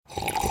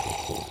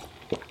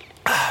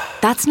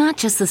That's not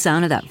just the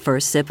sound of that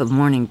first sip of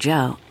Morning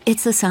Joe.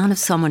 It's the sound of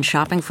someone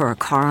shopping for a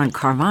car on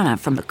Carvana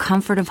from the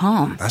comfort of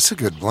home. That's a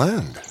good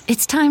blend.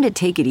 It's time to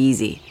take it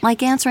easy,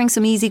 like answering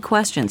some easy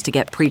questions to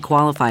get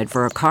pre-qualified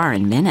for a car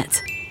in minutes.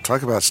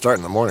 Talk about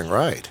starting the morning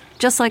right.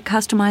 Just like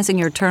customizing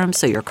your terms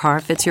so your car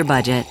fits your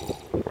budget.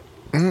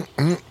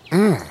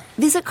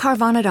 Visit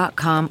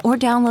Carvana.com or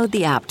download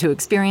the app to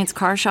experience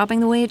car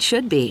shopping the way it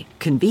should be.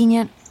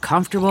 Convenient,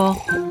 comfortable.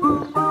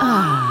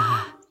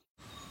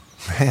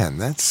 Man,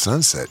 that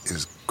sunset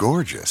is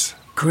gorgeous.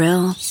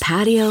 Grill,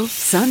 patio,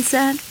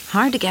 sunset.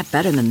 Hard to get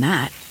better than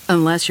that.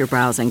 Unless you're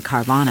browsing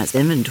Carvana's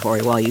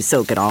inventory while you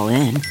soak it all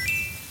in.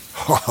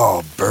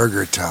 Oh,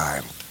 burger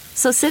time.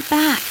 So sit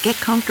back, get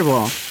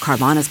comfortable.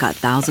 Carvana's got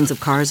thousands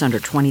of cars under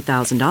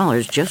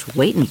 $20,000 just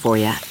waiting for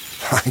you.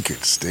 I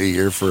could stay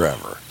here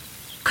forever.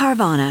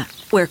 Carvana,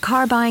 where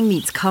car buying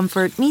meets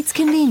comfort meets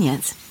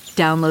convenience.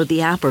 Download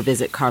the app or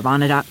visit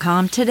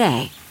Carvana.com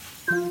today.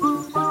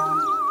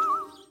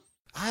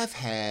 I've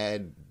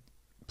had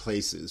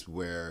places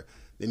where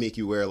they make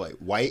you wear like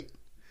white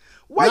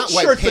White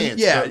white shirts,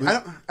 pants, yeah.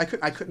 I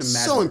couldn't imagine.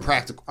 So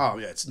impractical. Oh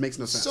yeah, it makes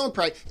no sense. So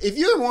impractical. If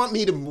you want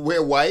me to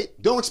wear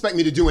white, don't expect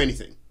me to do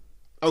anything.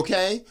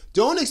 Okay?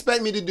 Don't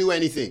expect me to do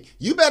anything.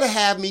 You better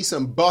have me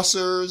some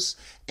bussers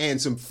and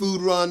some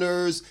food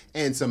runners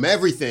and some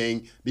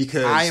everything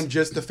because I am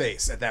just the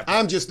face at that point.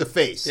 I'm just the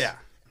face. Yeah.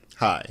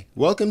 Hi,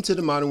 welcome to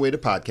the Modern Waiter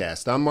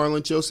Podcast. I'm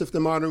Marlon Joseph, the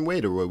Modern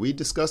Waiter, where we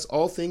discuss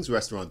all things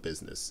restaurant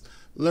business.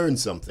 Learn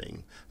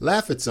something.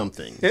 Laugh at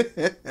something.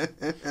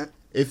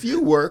 If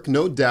you work,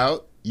 no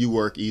doubt you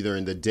work either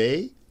in the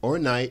day or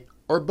night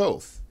or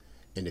both.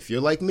 And if you're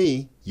like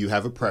me, you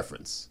have a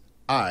preference.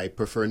 I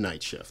prefer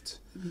night shift.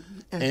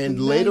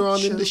 And later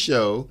on in the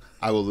show,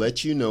 I will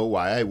let you know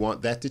why I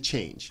want that to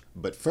change.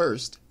 But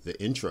first,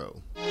 the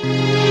intro.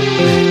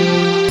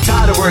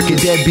 Tired of working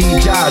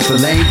deadbeat jobs for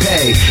lame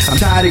pay. I'm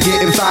tired of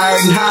getting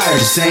fired and hired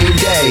the same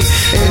day.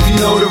 If you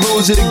know the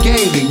rules of the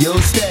game, then you'll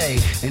stay.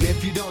 And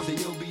if you don't, then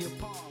you'll be a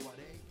pawn.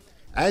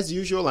 As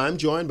usual, I'm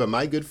joined by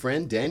my good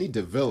friend Danny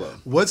Davila.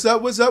 What's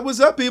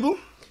up, people?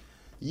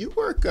 You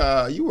work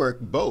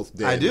both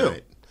day I and do.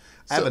 night.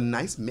 I have a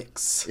nice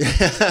mix.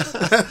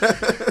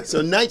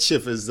 So night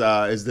shift is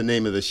the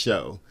name of the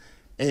show,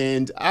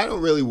 and I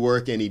don't really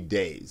work any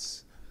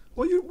days.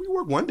 Well, we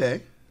work one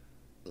day.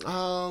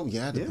 Oh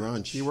yeah, the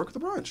brunch. You work at the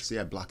brunch. See,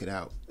 I block it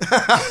out.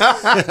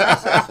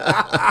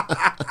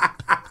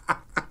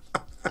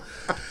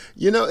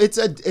 You know,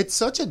 it's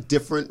such a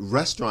different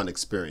restaurant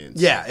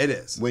experience. Yeah, it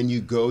is. When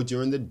you go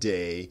during the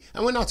day,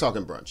 and we're not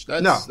talking brunch.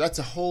 That's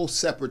a whole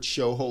separate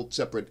show, whole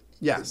separate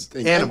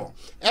thing. Animal.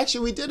 And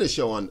actually, we did a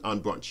show on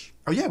brunch.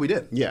 Oh yeah, we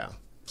did. Yeah,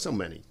 so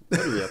many.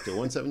 What are we up to?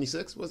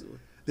 176 was it?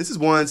 This is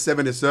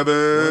 177.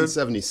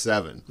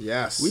 177.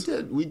 Yes.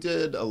 We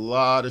did a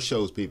lot of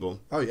shows, people.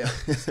 Oh yeah.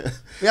 We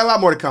got a lot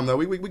more to come though.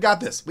 We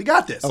got this. We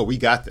got this. Oh, we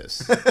got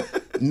this.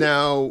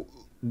 Now,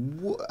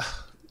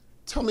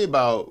 tell me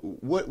about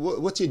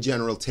what's your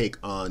general take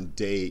on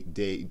day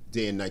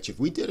and night shift?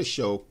 We did a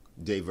show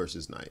day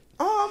versus night.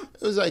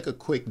 It was like a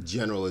quick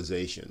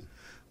generalization.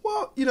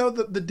 Well, you know,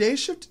 the day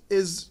shift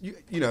is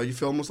you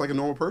feel almost like a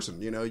normal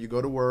person. You know, you go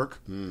to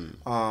work,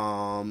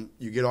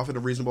 you get off at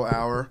a reasonable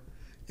hour,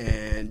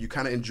 and you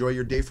kind of enjoy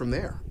your day from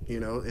there. You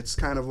know, it's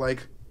kind of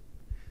like,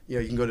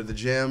 you can go to the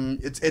gym.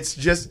 It's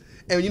just,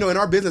 and in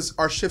our business,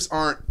 our shifts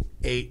aren't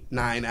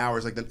 8-9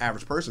 hours like the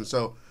average person.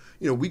 So,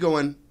 we go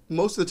in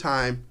most of the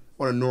time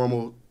on a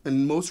normal.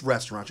 In most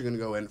restaurants, you're going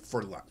to go in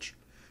for lunch.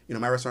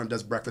 My restaurant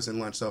does breakfast and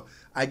lunch, so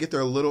I get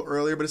there a little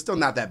earlier, but it's still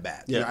not that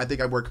bad. Yeah. I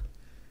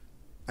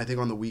think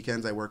on the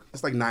weekends I work.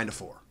 It's like 9 to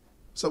 4,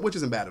 so which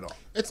isn't bad at all.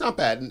 It's not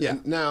bad. Yeah.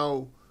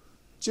 Now,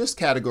 just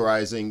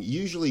categorizing,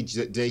 usually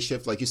day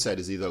shift, like you said,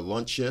 is either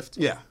lunch shift,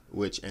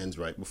 which ends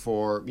right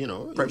before,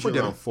 usually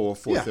around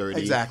 4:30. Yeah,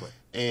 exactly.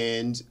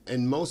 And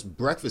most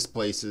breakfast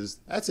places,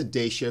 that's a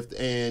day shift,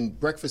 and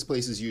breakfast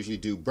places usually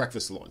do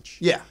breakfast lunch.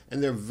 Yeah.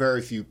 And there are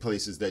very few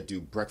places that do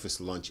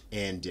breakfast, lunch,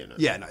 and dinner.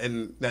 Yeah, no,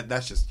 and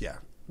that's just,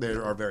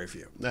 there are very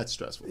few. That's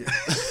stressful.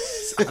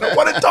 I don't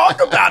want to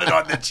talk about it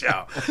on this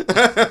show.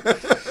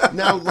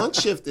 Now,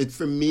 lunch shift,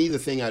 for me, the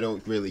thing I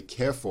don't really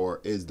care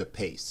for is the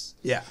pace.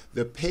 Yeah.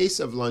 The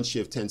pace of lunch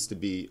shift tends to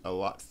be a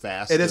lot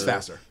faster. It is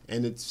faster.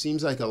 And it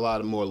seems like a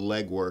lot more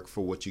legwork for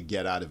what you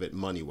get out of it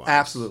money-wise.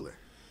 Absolutely.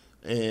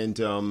 And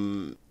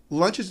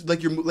lunch is,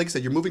 like you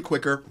said, you're moving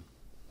quicker.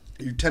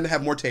 You tend to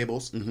have more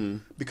tables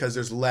because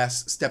there's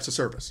less steps of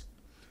service.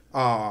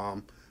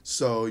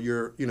 So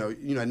you're,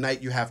 at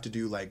night you have to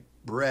do like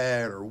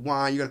bread or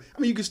wine.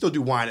 You can still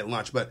do wine at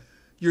lunch, but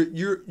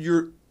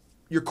you're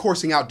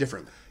coursing out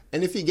differently.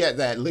 And if you get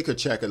that liquor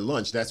check at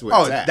lunch, that's where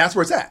it's at. That's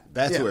where it's at.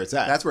 That's where it's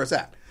at. That's where it's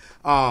at.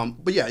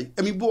 But yeah,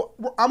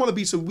 I'm on the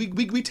beach, so we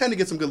tend to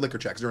get some good liquor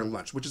checks during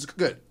lunch, which is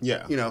good.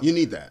 Yeah, you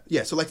need that.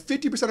 Yeah, so like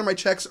 50% of my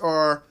checks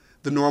are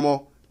the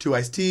normal 2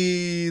 iced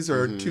teas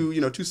or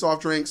two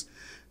soft drinks,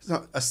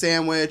 a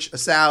sandwich, a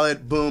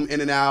salad, boom, in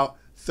and out,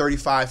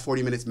 35,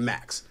 40 minutes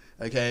max.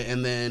 Okay,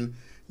 and then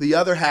The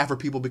other half are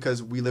people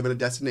because we live in a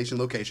destination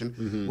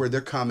location where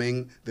they're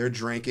coming, they're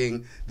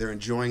drinking, they're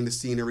enjoying the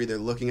scenery, they're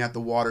looking at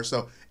the water.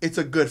 So it's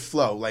a good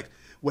flow. Like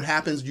what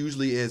happens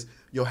usually is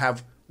you'll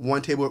have one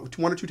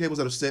or two tables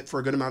that'll sit for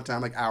a good amount of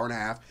time, like hour and a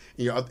half,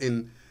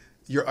 and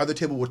your other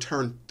table will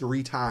turn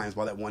 3 times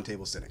while that one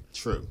table's sitting.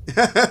 True.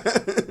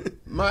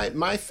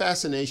 My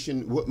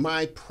fascination,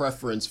 my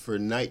preference for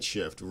night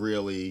shift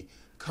really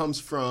comes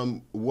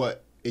from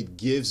what it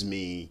gives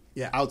me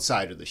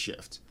outside of the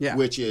shift,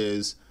 which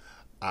is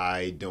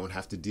I don't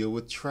have to deal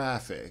with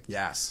traffic.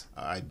 Yes.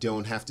 I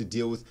don't have to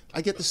deal with.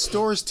 I get the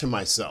stores to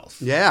myself.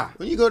 Yeah.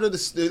 When you go to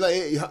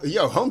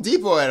the Home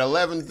Depot at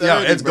 11:30. Yeah,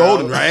 it's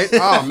golden, right?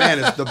 Oh man,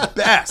 it's the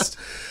best.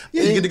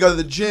 Yeah, you get to go to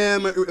the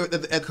gym at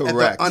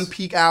the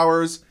unpeak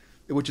hours,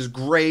 which is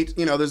great.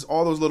 There's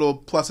all those little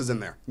pluses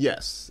in there.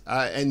 Yes,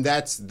 and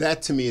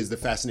that to me is the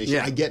fascination.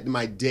 I get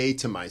my day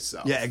to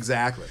myself. Yeah,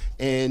 exactly.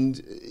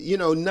 And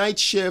night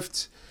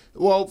shift.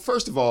 Well,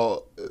 first of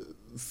all,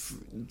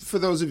 for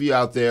those of you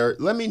out there,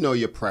 let me know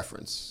your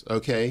preference.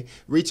 Okay,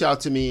 reach out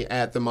to me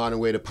at The Modern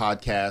Waiter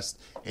Podcast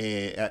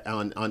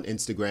on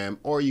Instagram,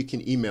 or you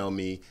can email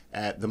me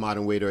at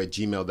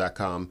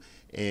themodernwaiter@gmail.com.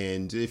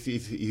 And if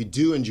you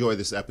do enjoy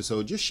this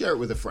episode, just share it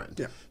with a friend.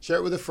 Yeah. Share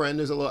it with a friend.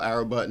 There's a little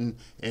arrow button,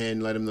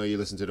 and let them know you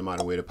listen to the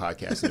Modern Waiter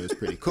Podcast, and it was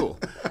pretty cool.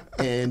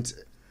 And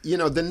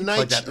the night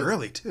like that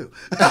early too.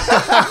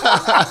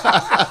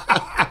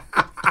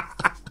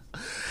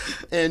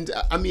 And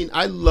I mean,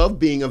 I love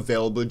being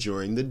available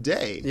during the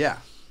day. Yeah.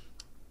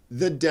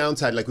 The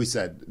downside, like we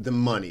said, the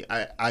money.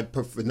 I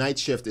prefer night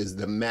shift is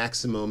the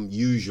maximum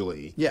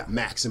usually. Yeah.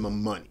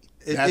 Maximum money.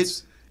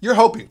 You're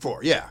hoping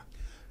for, yeah.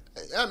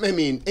 I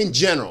mean, in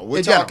general,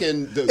 we're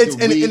talking the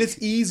week. And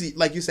it's easy,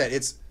 like you said.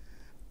 It's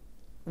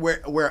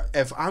where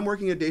if I'm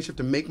working a day shift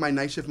to make my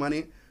night shift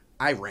money,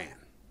 I ran.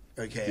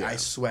 Okay, yeah. I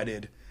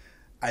sweated.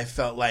 I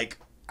felt like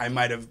I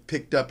might have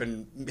picked up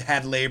and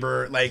had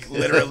labor, like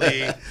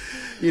literally.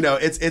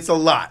 It's a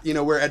lot.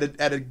 Where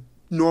at a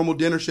normal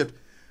dinner shift,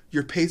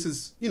 your pace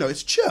is,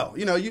 it's chill.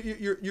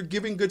 You're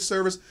giving good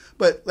service,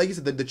 but like you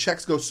said, the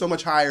checks go so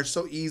much higher,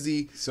 so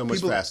easy, so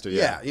much faster.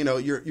 Yeah,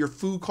 your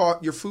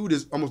food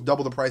is almost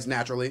double the price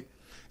naturally.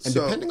 And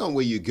depending on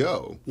where you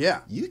go,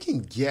 you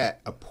can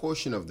get a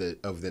portion of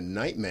the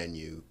night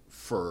menu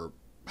for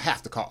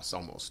half the cost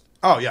almost.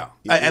 Oh yeah,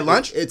 at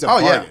lunch it's a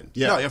bargain.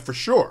 Yeah. No, yeah, for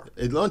sure.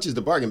 At lunch is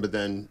the bargain, but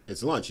then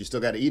it's lunch. You still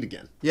got to eat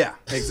again. Yeah,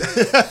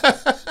 exactly.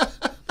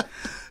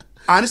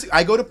 Honestly,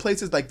 I go to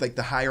places like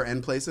the higher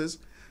end places.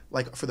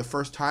 Like for the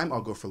first time,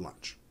 I'll go for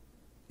lunch.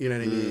 You know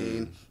what I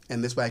mean?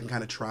 And this way I can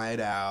kind of try it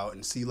out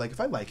and see like if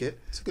I like it.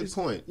 It's a good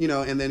point.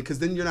 And then because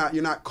then you're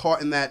not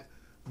caught in that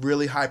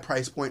really high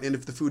price point. And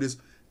if the food is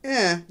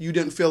you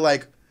didn't feel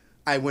like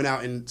I went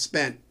out and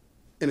spent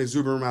an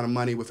exuberant amount of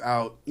money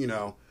without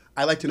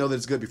I like to know that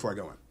it's good before I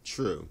go in.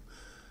 True.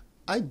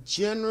 I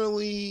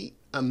generally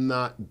am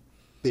not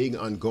big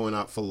on going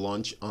out for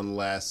lunch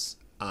unless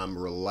I'm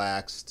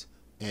relaxed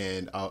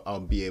and I'll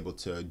be able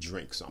to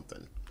drink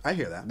something. I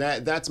hear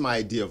that. That's my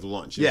idea of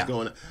lunch. It's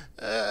going,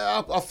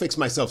 I'll fix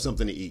myself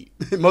something to eat.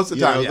 Most of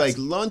the time, yes. Like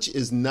lunch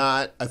is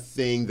not a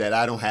thing that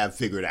I don't have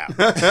figured out.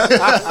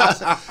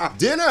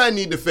 Dinner I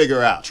need to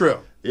figure out. True.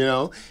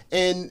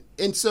 And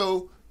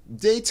so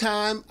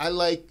daytime I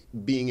like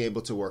being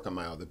able to work on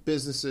my other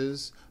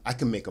businesses. I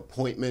can make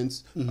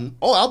appointments. Mm-hmm.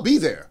 Oh, I'll be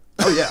there.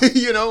 Oh yeah.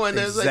 And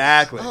there's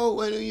exactly.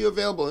 When are you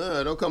available?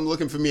 Don't come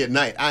looking for me at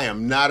night. I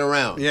am not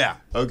around. Yeah.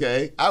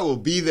 Okay. I will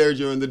be there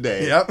during the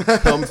day. Yep.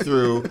 Come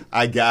through.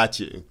 I got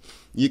you.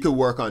 You could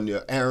work on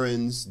your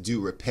errands,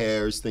 do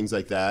repairs, things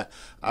like that.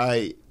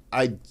 I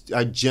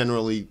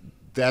generally,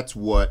 that's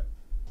what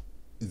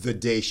the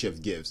day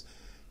shift gives.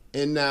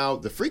 And now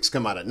the freaks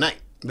come out at night.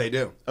 They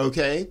do.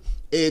 Okay.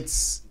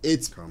 It's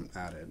come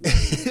out at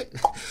night.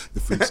 The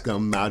freaks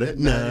come out at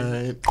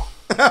night.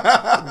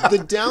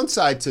 The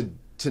downside to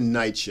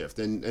night shift,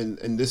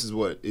 and this is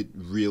what it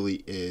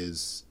really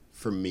is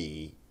for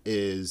me,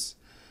 is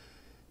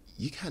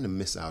you kind of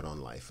miss out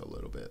on life a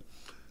little bit,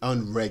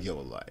 on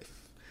regular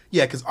life.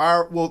 Yeah, because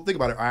think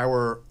about it.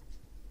 Our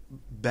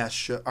best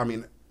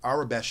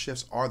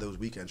shifts are those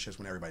weekend shifts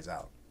when everybody's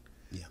out.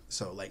 Yeah.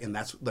 So and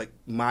that's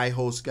my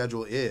whole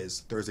schedule is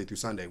Thursday through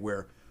Sunday,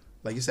 where,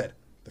 like you said,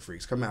 the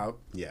freaks come out.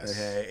 Yes.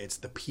 Hey, it's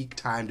the peak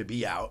time to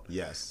be out.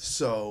 Yes.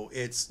 So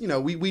it's,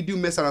 we do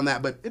miss out on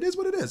that, but it is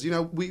what it is.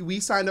 We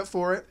signed up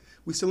for it.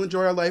 We still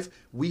enjoy our life.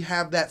 We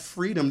have that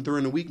freedom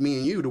during the week, me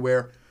and you, to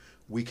where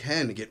we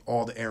can get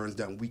all the errands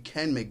done. We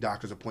can make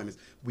doctor's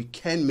appointments. We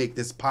can make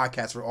this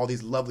podcast for all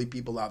these lovely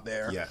people out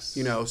there. Yes.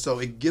 So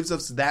it gives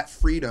us that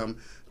freedom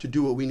to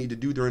do what we need to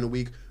do during the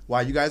week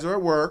while you guys are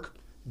at work,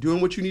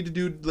 doing what you need to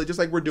do, just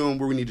like we're doing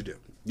what we need to do.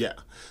 Yeah.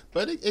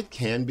 But it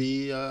can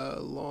be a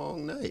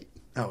long night.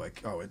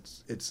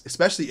 It's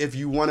especially if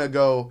you want to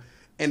go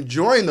and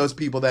join those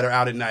people that are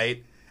out at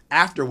night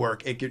after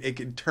work. It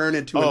could turn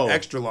into an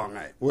extra long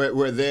night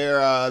where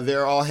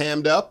they're all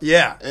hammed up.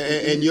 Yeah,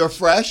 and you're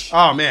fresh.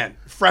 Oh man,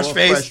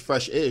 fresh-ish.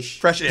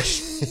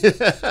 Fresh-ish.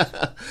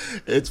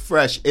 It's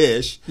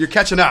fresh-ish. You're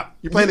catching up.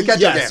 You're playing the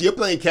catch-up game. Yes, you're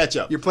playing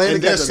catch-up. You're playing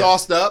and the catch-up they're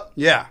sauced up.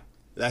 Yeah.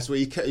 That's where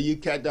you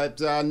catch that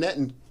net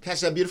and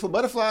catch that beautiful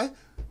butterfly.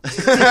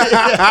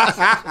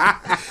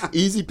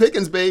 Easy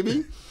pickings,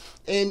 baby.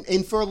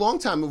 And for a long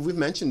time, we've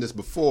mentioned this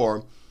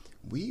before,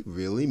 we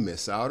really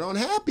miss out on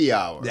happy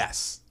hour.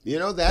 Yes. You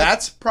know,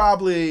 that's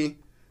probably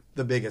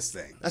the biggest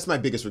thing. That's my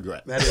biggest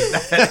regret. That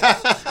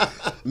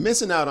is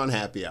missing out on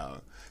happy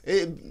hour.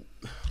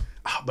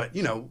 But,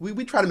 you know,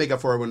 we try to make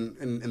up for it when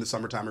in the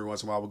summertime every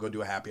once in a while we'll go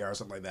do a happy hour or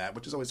something like that,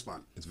 which is always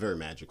fun. It's very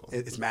magical.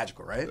 It's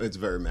magical, right? It's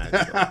very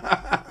magical.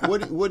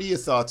 What are your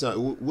thoughts on,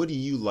 what do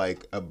you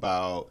like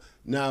about,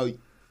 now,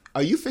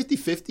 are you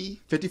 50-50?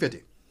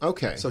 50-50.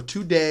 Okay. So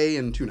 2 day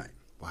and 2 night.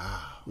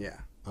 Wow. Yeah.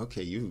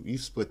 Okay, you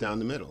split down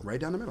the middle. Right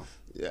down the middle.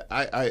 Yeah,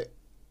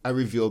 I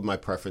revealed my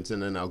preference,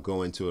 and then I'll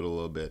go into it a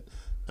little bit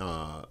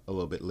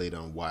later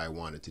on why I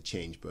wanted to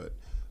change. But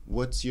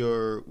what's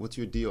your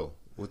deal?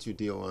 What's your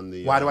deal on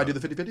the? Why do I do the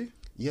 50-50?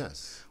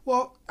 Yes.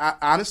 Well,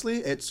 honestly,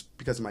 it's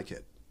because of my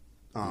kid.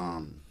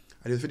 I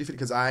do the 50-50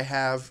 because I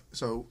have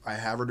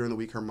her during the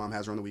week. Her mom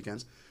has her on the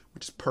weekends,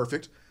 which is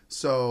perfect.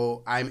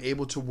 So I'm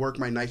able to work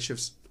my night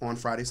shifts on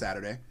Friday,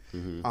 Saturday,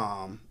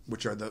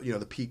 which are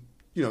the peak.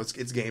 You know,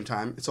 it's game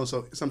time. It's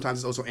also sometimes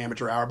it's also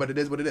amateur hour, but it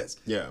is what it is.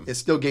 Yeah. It's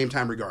still game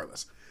time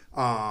regardless.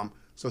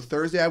 So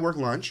Thursday I work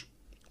lunch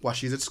while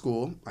she's at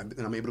school, and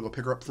I'm able to go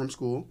pick her up from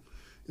school.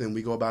 Then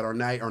we go about our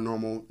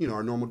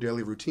normal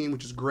daily routine,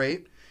 which is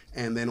great.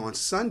 And then on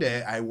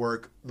Sunday I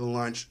work the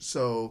lunch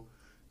so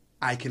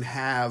I can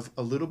have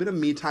a little bit of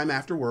me time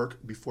after work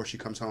before she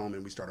comes home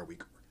and we start our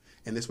week.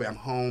 And this way I'm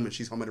home and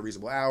she's home at a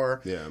reasonable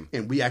hour. Yeah.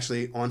 And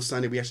on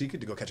Sunday, we actually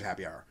get to go catch a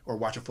happy hour or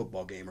watch a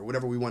football game or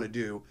whatever we want to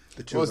do.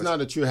 Well, it's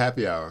not a true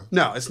happy hour.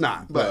 No, it's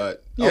not.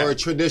 But or a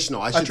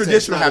traditional. I should traditional say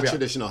it's not happy a hour.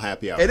 traditional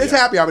happy hour. It is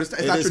happy hour, but it's not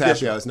It is traditional.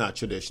 happy hour. It's not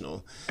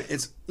traditional.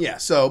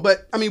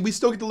 But I mean, we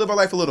still get to live our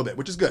life a little bit,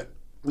 which is good.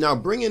 Now,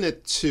 bringing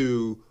it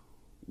to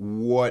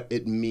what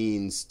it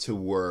means to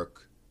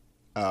work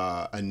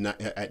at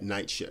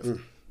night shift.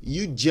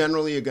 You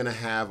generally are going to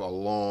have a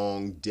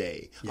long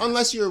day. Yes.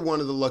 Unless you're one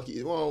of the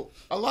lucky... Well,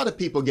 a lot of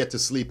people get to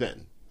sleep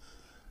in.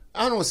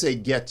 I don't want to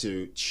say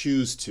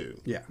choose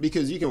to. Yeah.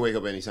 Because you can wake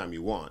up anytime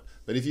you want.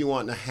 But if you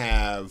want to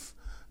have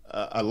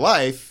a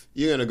life,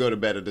 you're going to go to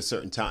bed at a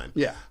certain time.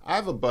 Yeah. I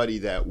have a buddy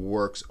that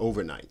works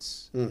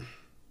overnights. And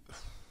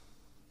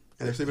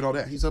they're sleeping all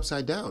day. He's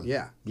upside down.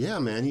 Yeah. Yeah,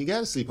 man. You got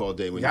to sleep all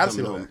day when You you're gotta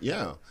coming sleep all home. day.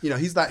 Yeah. You know,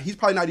 he's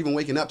probably not even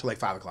waking up till like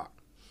 5 o'clock.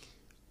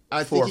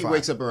 I 4 think or he 5.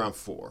 wakes up around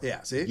 4.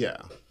 Yeah, see? Yeah.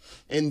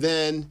 And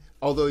then,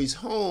 although he's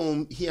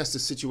home, he has to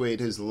situate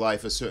his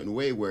life a certain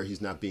way where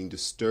he's not being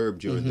disturbed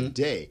during the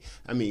day.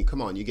 I mean,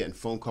 come on, you're getting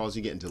phone calls,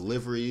 you're getting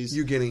deliveries.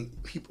 You're getting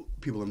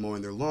people are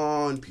mowing their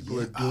lawn, people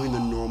are doing the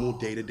normal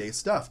day-to-day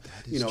stuff.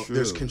 That is true.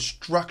 There's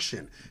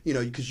construction,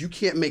 because you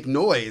can't make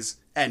noise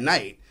at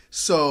night.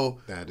 So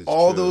That is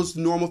all true. those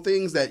normal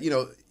things that,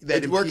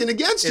 that It's working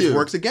against you. It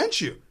works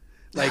against you.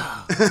 Like,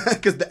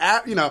 because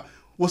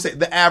we'll say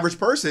the average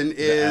person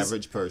is... The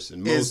average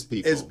person, most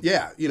people.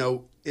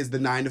 Is the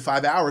 9 to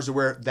 5 hours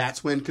where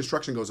that's when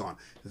construction goes on.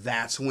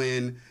 That's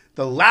when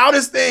the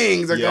loudest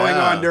things are going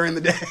on during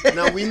the day.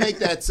 Now, we make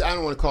that, I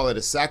don't want to call it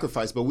a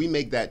sacrifice, but we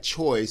make that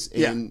choice.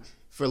 And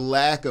for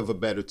lack of a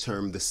better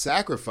term, the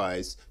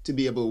sacrifice to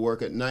be able to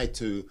work at night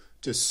to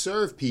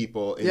serve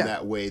people in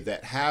that way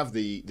that have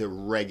the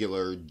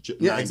regular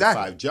 9 to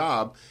 5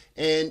 job.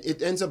 And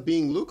it ends up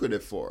being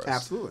lucrative for us.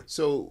 Absolutely.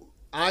 So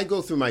I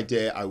go through my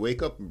day. I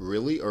wake up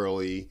really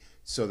early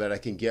so that I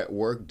can get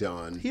work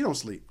done. He don't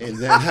sleep. And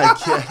then I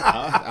get,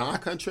 on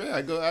contrary,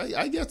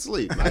 I get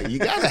sleep. You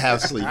got to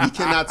have sleep. You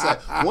cannot say,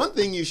 one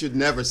thing you should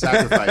never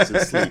sacrifice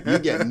is sleep. You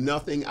get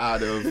nothing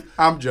out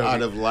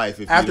of life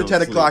if After you don't 10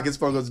 sleep. o'clock, his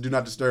phone goes to do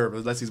not disturb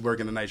unless he's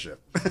working a night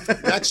shift.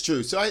 That's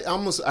true. So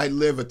I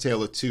live a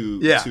tale of two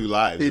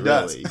lives, he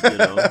really.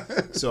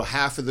 does. So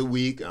half of the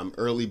week I'm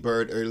early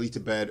bird, early to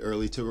bed,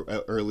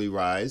 early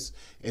rise,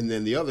 and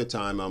then the other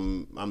time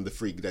I'm the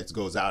freak that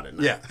goes out at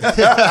night.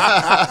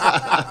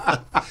 Yeah.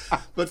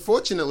 But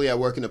fortunately, I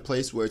work in a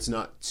place where it's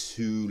not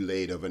too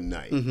late of a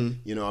night.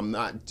 Mm-hmm. I'm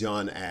not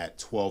done at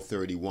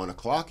 12:30, 1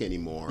 o'clock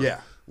anymore. Yeah.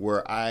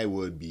 Where I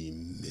would be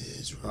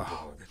miserable.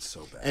 Oh, it's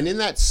so bad. And in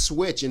that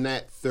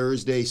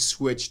Thursday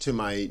switch to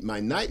my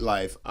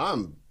nightlife,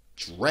 I'm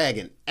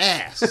dragging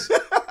ass.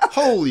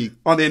 Holy.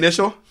 On the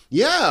initial?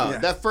 Yeah.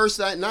 That first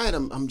night,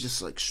 I'm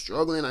just like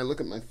struggling. I look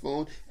at my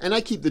phone, and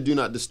I keep the do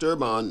not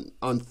disturb on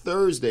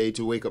Thursday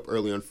to wake up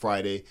early on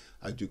Friday.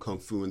 I do kung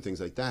fu and things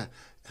like that.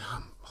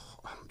 And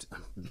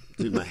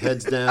dude, my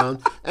head's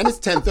down, and it's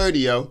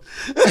 10:30, yo.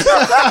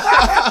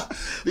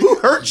 Who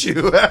hurt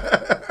you?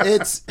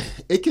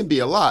 It can be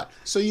a lot.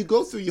 So you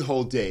go through your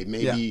whole day.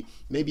 Maybe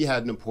you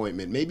had an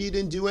appointment. Maybe you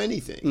didn't do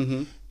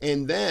anything,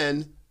 and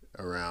then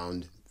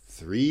around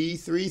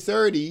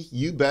 3:30,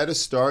 you better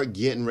start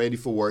getting ready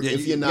for work.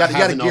 If you're not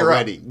having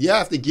already, you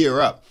have to gear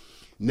up.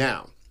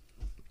 Now,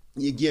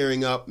 you're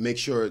gearing up. Make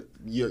sure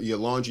your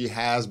laundry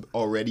has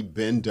already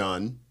been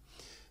done.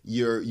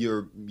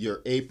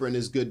 Your apron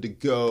is good to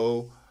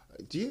go.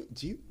 Do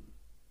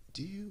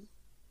you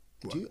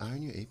Do you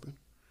iron your apron?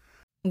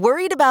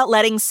 Worried about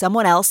letting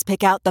someone else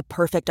pick out the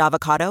perfect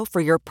avocado for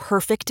your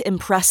perfect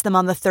impress them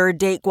on the third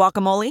date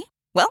guacamole?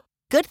 Well,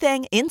 good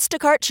thing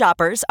Instacart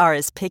shoppers are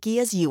as picky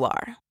as you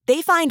are.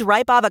 They find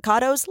ripe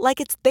avocados like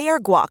it's their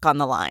guac on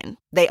the line.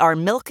 They are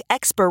milk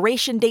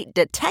expiration date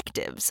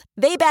detectives.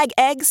 They bag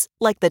eggs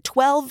like the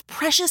 12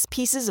 precious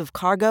pieces of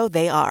cargo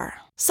they are.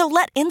 So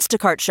let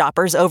Instacart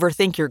shoppers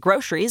overthink your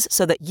groceries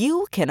so that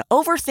you can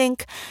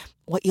overthink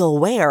what you'll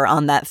wear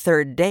on that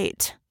third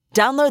date.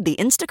 Download the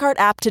Instacart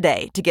app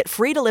today to get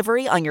free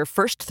delivery on your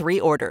first 3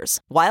 orders,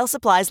 while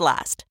supplies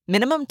last.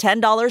 Minimum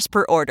 $10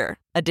 per order.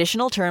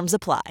 Additional terms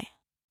apply.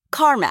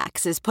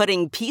 CarMax is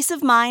putting peace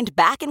of mind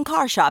back in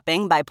car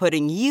shopping by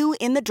putting you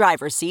in the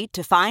driver's seat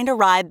to find a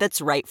ride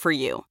that's right for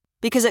you.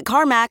 Because at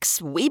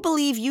CarMax, we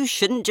believe you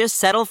shouldn't just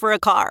settle for a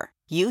car.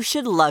 You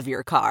should love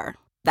your car.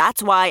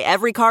 That's why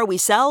every car we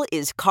sell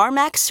is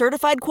CarMax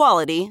certified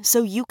quality,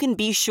 so you can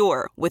be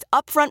sure with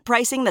upfront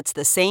pricing that's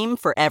the same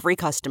for every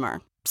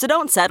customer. So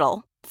don't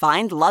settle.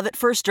 Find love at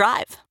first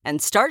drive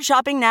and start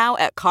shopping now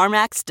at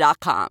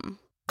CarMax.com.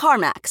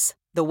 CarMax,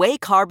 the way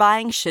car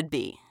buying should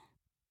be.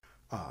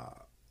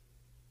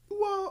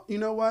 Well, you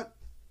know what?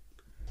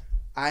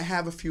 I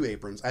have a few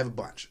aprons. I have a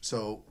bunch.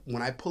 So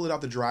when I pull it out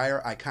the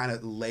dryer, I kind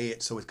of lay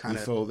it so it kind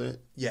of... You fold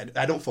it? Yeah,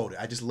 I don't fold it.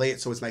 I just lay it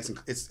so it's nice and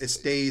it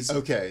stays...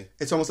 Okay.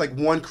 It's almost like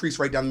one crease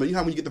right down the middle. You know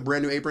how when you get the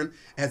brand new apron,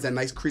 it has that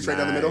nice crease right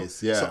down the middle?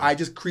 Yeah. So I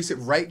just crease it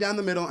right down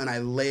the middle and I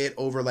lay it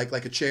over like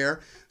a chair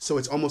so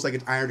it's almost like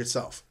it ironed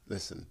itself.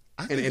 Listen.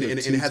 And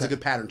it has a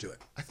good pattern to it.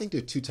 I think there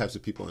are 2 types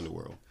of people in the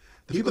world.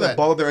 The people that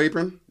ball up their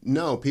apron?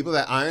 No, people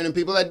that iron and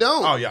people that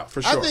don't. Oh, yeah,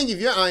 for sure. I think if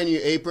you're ironing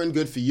your apron,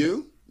 good for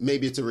you.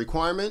 Maybe it's a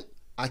requirement.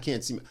 I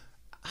can't see...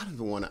 I don't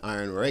even want to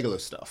iron regular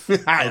stuff.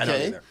 I don't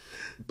either.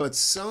 But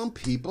some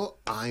people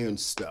iron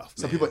stuff.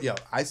 Some people,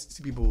 I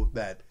see people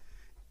that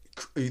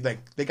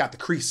like they got the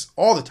crease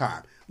all the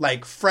time,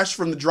 like fresh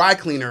from the dry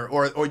cleaner,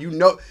 or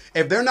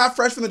if they're not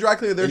fresh from the dry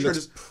cleaner, their shirt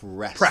is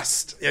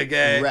pressed.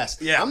 Okay,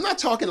 pressed. Yeah, I'm not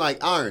talking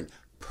like iron.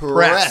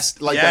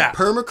 Pressed, like that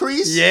perma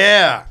crease.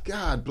 Yeah,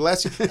 God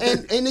bless you.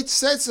 And it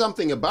says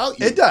something about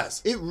you. It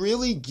does. It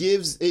really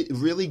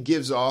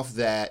gives off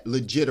that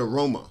legit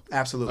aroma.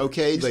 Absolutely.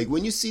 Okay, like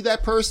when you see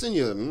that person,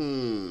 you're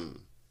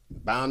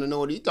bound to know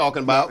what he's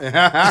talking about.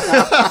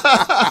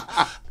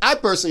 I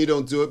personally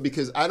don't do it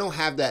because I don't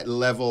have that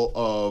level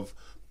of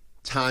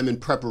time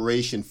and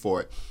preparation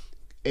for it.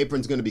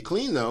 Apron's going to be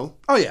clean though.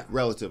 Oh yeah,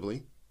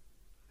 relatively.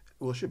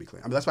 Well, it should be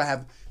clean. I mean, that's why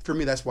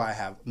I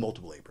have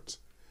multiple aprons.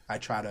 I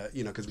try to,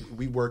 because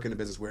we work in a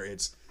business where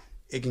it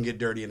can get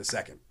dirty in a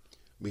second.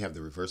 We have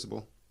the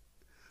reversible.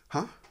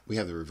 Huh? We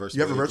have the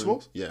reversible. You have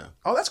reversibles? Yeah.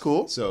 Oh, that's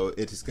cool. So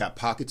it's got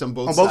pockets on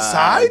both sides. On both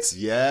sides?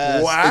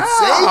 Yes. Wow. It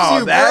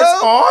saves you,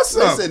 that's bro.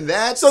 awesome. Listen,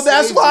 that's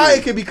why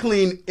it can be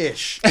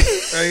clean-ish.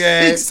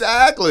 Okay.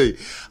 Exactly.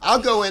 I'll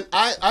go in.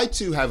 I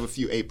too have a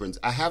few aprons.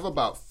 I have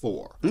about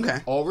 4. Okay.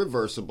 All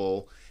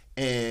reversible.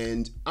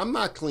 And I'm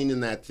not cleaning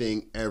that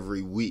thing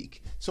every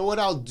week. So what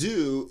I'll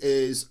do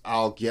is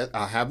I'll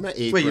have my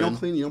apron. Wait, you don't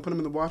put them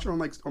in the washer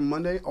on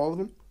Monday, all of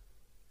them?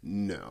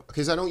 No,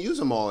 because I don't use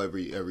them all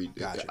every.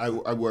 Gotcha.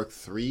 I work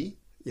 3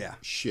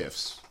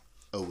 shifts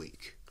a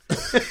week.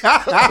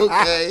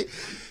 Okay,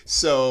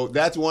 so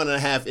that's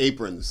 1.5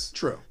 aprons.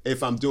 True.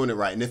 If I'm doing it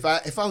right, and if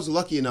I was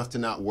lucky enough to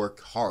not work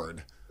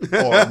hard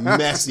or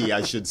messy,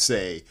 I should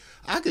say,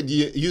 I could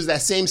use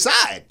that same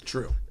side.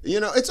 True.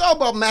 It's all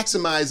about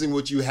maximizing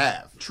what you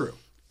have. True.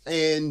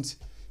 And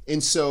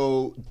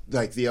so,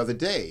 like the other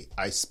day,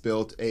 I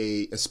spilled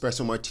a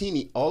espresso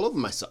martini all over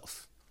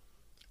myself.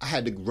 I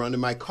had to run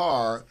in my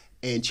car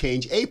and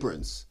change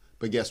aprons.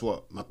 But guess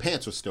what? My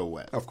pants were still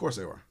wet. Of course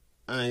they were.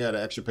 I ain't got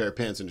an extra pair of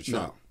pants in the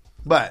trunk. No.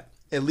 But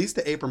at least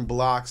the apron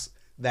blocks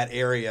that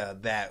area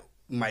that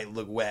might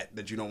look wet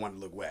that you don't want to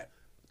look wet.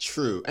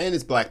 True. And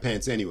it's black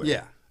pants anyway.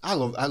 Yeah.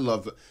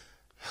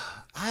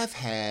 I've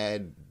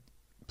had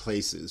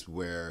places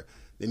where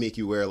they make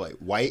you wear like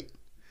white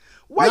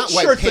shirts,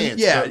 white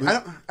pants.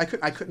 Yeah, I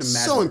couldn't imagine.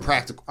 So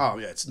impractical. Oh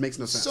yeah, it makes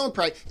no sense. So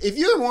impractical. If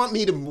you want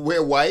me to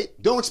wear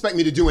white, don't expect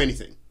me to do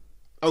anything.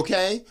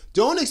 Okay?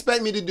 Don't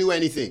expect me to do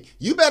anything.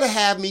 You better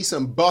have me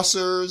some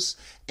bussers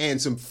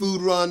and some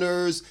food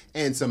runners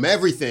and some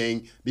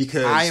everything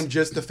because I am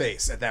just the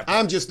face at that point.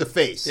 I'm just the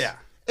face. Yeah.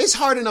 It's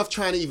hard enough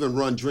trying to even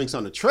run drinks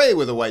on a tray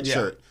with a white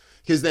shirt.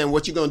 Because then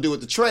what you going to do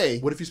with the tray?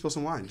 What if you spill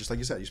some wine? Just like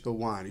you said, you spill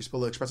wine, you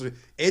spill espresso.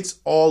 It's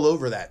all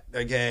over that,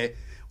 okay?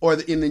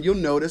 And then you'll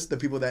notice the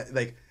people that,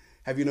 like,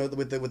 have you noticed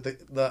with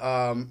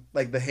the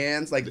like the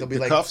hands, like they'll be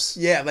like cuffs?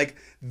 Yeah, like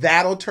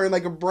that'll turn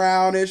like a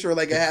brownish or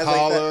like it has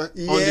collar like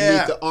that.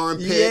 underneath the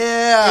armpit.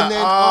 Yeah. And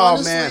then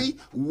honestly,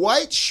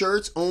 white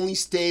shirts only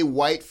stay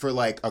white for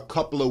like a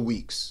couple of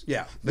weeks.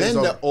 Yeah. Then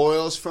the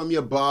oils from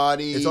your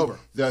body, it's over.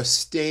 The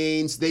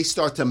stains, they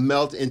start to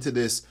melt into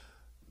this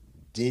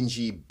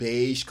dingy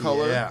beige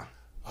color. Yeah.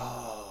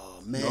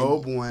 Oh man. No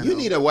bueno. You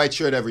need a white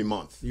shirt every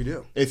month. You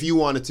do. If you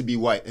want it to be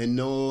white, and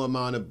no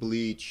amount of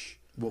bleach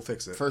will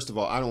fix it. First of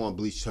all, I don't want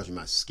bleach touching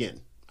my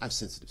skin. I have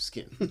sensitive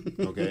skin.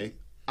 Okay?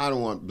 I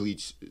don't want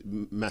bleach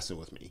messing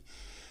with me.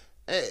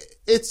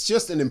 It's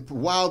just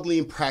wildly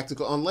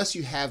impractical unless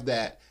you have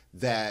that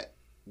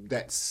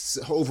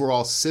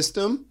overall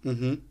system.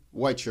 Mm-hmm.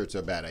 White shirts are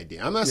a bad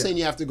idea. I'm not saying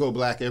you have to go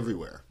black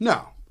everywhere.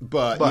 No,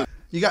 but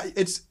you got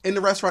it's in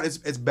the restaurant.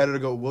 It's better to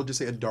go. We'll just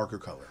say a darker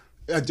color.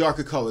 A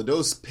darker color.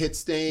 Those pit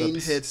stains.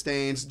 The pit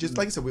stains. Just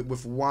like I said,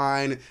 with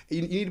wine,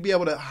 you need to be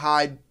able to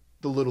hide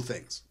the little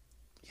things.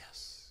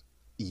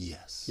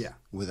 Yes. Yeah.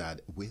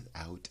 Without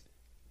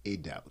a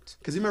doubt.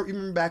 Because you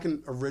remember back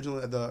in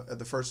originally at the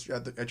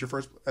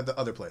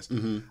other place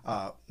when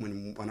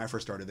I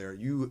first started there,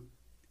 you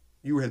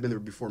had been there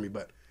before me,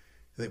 but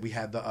we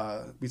had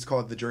we used to call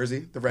it the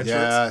jersey, the red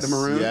shirts, the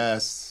maroon.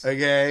 Yes.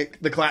 Okay.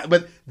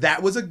 But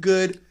that was a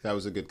good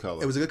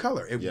color. It was a good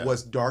color. It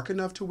was dark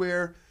enough to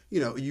where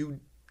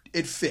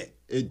it fit.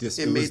 It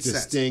made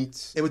distinct.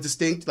 Sense. It was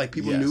distinct. Like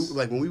people knew.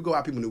 Like when we would go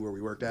out, people knew where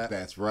we worked at.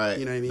 That's right.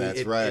 You know what I mean?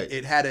 That's right.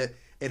 It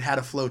had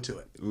a flow to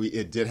it.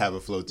 It did have a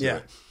flow to Yeah.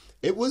 it.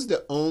 It was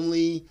the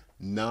only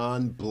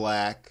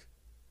non-black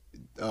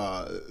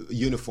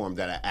uniform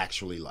that I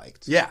actually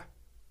liked. Yeah,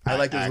 I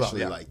liked it as well.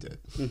 Actually Yeah. liked it.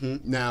 Mm-hmm.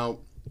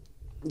 Now,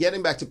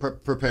 getting back to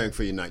preparing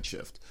for your night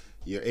shift,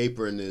 your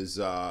apron is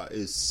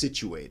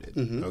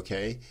situated,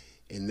 okay,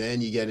 and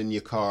then you get in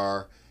your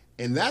car,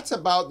 and that's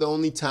about the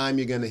only time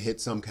you're going to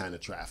hit some kind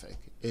of traffic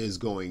is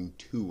going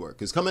to work.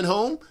 Because coming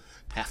home,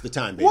 half the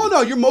time, baby. Well,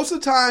 no, you're most of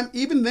the time.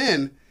 Even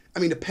then, I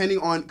mean, depending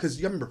on because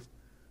you remember.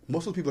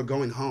 Most of the people are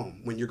going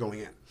home when you're going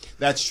in.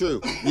 That's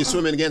true. You're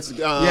swimming against.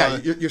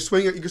 You're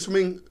swinging. You're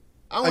swimming.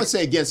 I don't want to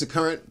say against the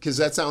current because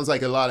that sounds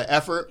like a lot of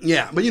effort.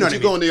 Yeah, but you know what I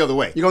mean. You're going the other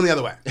way. You're going the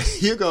other way.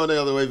 You're going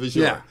the other way for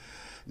sure. Yeah.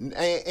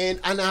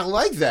 And I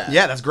like that.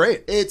 Yeah, that's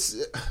great. It's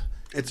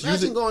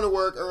imagine going to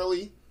work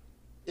early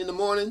in the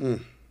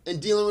morning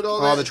and dealing with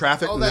all the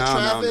traffic. All that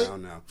traffic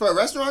No. for a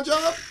restaurant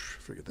job.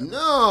 Forget that.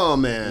 No,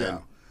 man. Yeah.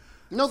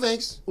 No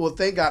thanks. Well,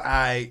 thank God.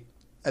 I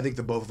think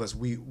the both of us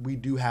we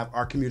do have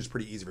our commute is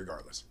pretty easy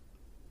regardless.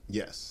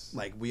 Yes.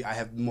 Like I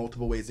have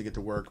multiple ways to get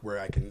to work where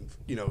I can,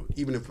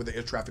 even if with the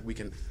air traffic, we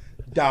can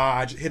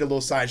dodge, hit a little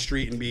side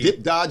street and be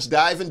dip, dodge,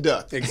 dive, and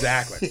duck.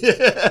 Exactly.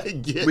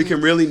 We can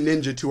really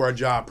ninja to our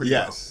job pretty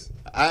well.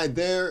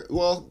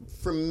 Well,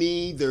 for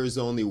me, there's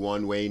only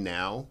one way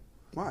now.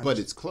 Why? But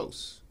it's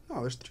close.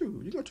 No, there's two.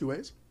 You go two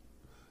ways.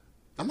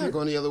 I'm not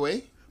going the other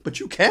way.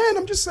 But you can.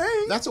 I'm just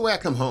saying. That's the way I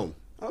come home.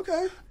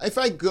 Okay. If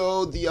I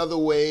go the other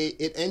way,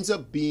 it ends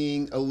up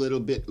being a little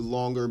bit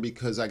longer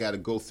because I got to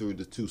go through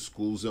the 2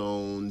 school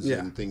zones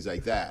and things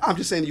like that. I'm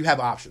just saying you have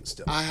options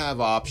still. I have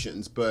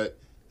options, but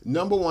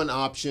number one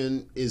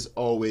option is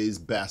always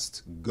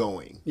best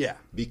going. Yeah.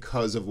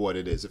 Because of what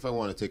it is. If I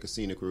want to take a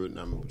scenic route and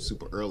I'm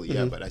super early,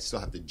 but I still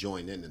have to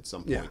join in at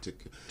some point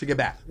to get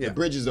back. Yeah. The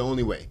bridge is the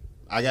only way.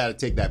 I got to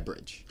take that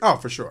bridge. Oh,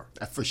 for sure.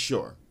 For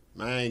sure.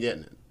 I ain't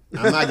getting it.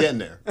 I'm not getting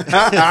there.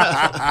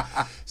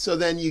 So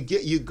then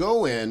you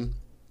go in,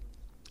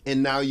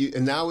 and now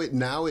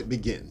it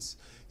begins,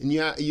 and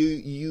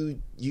you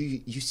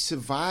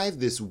survive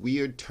this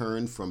weird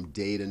turn from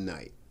day to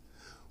night,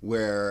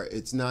 where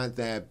it's not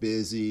that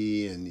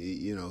busy, and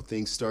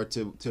things start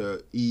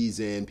to ease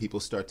in, people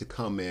start to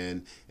come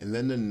in, and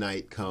then the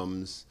night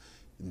comes.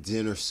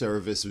 Dinner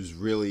service is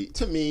really,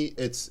 to me,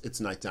 it's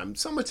nighttime.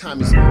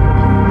 Summertime is light.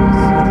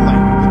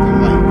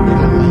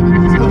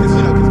 Because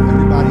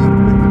everybody.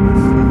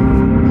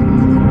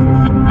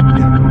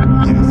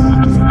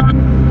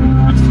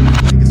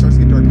 It starts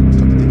to get dark. People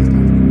start to think it's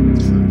time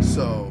to go.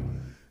 So,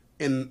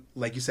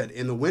 like you said,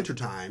 in the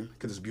wintertime,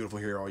 because it's beautiful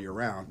here all year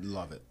round.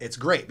 Love it. It's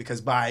great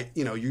because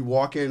you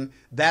walk in,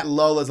 that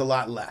lull is a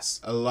lot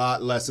less. A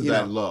lot less of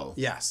that lull.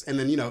 Yes. And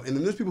then, and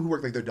then there's people who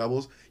work like their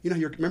doubles.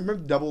 Remember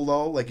double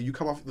lull? Like you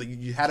come off, like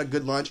you had a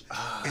good lunch,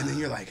 and then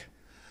you're like.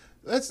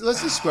 Let's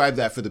describe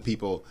that for the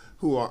people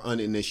who are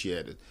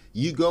uninitiated.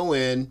 You go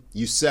in,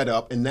 you set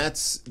up, and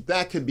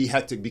that could be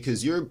hectic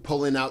because you're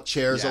pulling out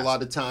chairs a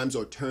lot of times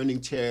or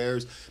turning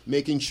chairs,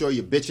 making sure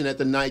you're bitching at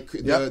the night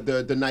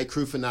the night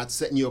crew for not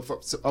setting you up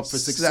for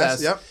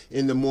success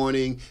in the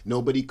morning.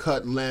 Nobody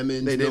cut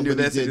lemons. They didn't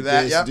Nobody do this, did do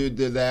that. this, Yep.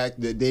 did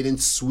that. They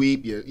didn't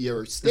sweep.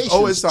 Your station's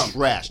always something.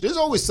 trash. There's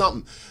always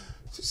something.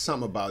 There's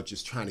something about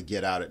just trying to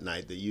get out at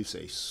night that you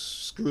say,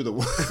 screw the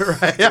world,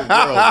 the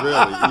world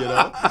really,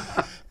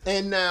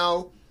 And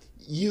now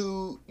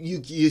you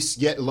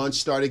get lunch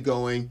started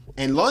going,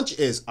 and lunch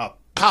is a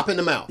pop in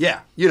the mouth.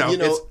 Yeah,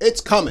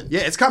 it's coming.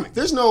 Yeah, it's coming.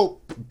 There's no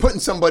putting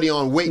somebody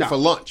on wait for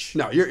lunch.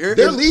 No,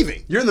 they're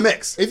leaving. You're in the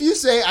mix. If you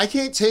say I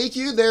can't take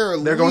you, they're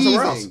going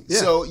somewhere else. Yeah.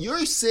 So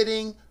you're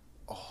sitting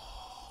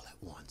all at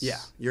once. Yeah,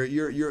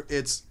 you're.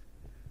 It's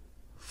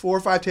 4 or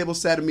 5 tables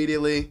set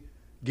immediately.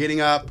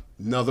 Getting up,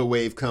 another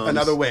wave comes.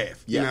 Another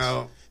wave.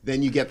 Yes.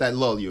 Then you get that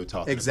lull you were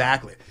talking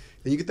exactly. about.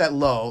 Then you get that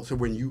lull. So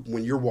when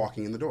you're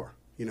walking in the door,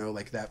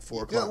 like that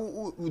 4 o'clock.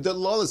 The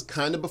lull is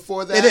kind of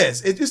before that. It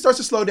is. It just starts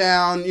to slow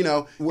down.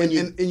 And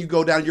you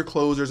go down your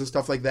closers and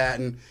stuff like that.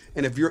 And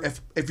if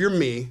you're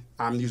me,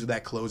 I'm usually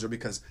that closer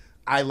because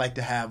I like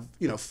to have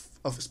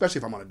especially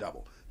if I'm on a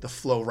double, the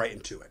flow right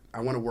into it. I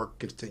want to work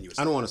continuously.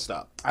 I don't want to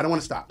stop. I don't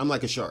want to stop. I'm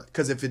like a shark.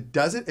 Because if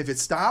it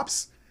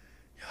stops.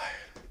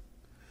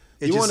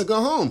 You want to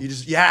go home. You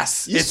just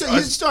yes. You're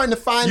starting to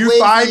find you ways.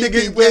 Find you to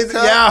get can ways.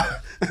 cut. Yeah.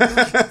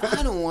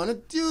 I don't want to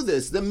do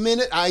this. The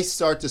minute I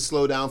start to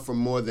slow down for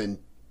more than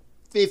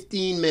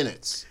 15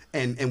 minutes.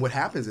 And what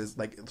happens is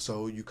like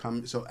so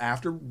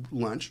after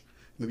lunch,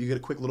 maybe you get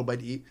a quick little bite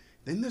to eat.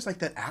 Then there's like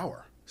that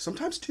hour.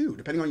 Sometimes 2,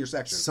 depending on your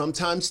section.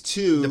 Sometimes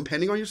 2.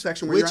 Depending on your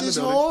section where which you're at is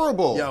in the building.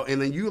 horrible. Yo,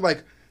 and then you're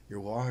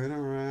walking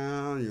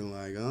around, you're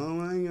like, oh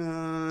my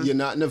God. You're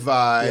not in the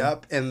vibe.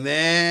 Yep. And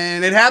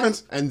then it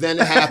happens. Then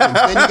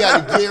you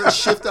got to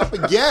shift up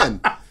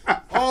again.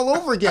 All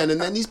over again. And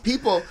then these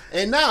people,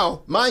 and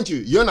now, mind you,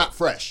 you're not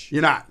fresh.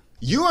 You're not.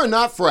 You are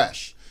not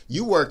fresh.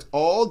 You worked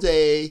all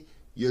day.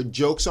 Your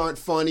jokes aren't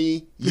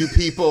funny. You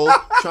people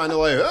trying to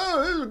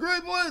oh, this is a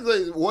great place.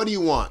 Like, what do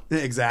you want?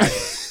 Exactly.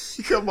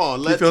 Come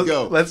on, let's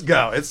go. Let's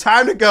go. It's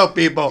time to go,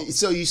 people.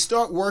 So you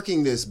start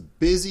working this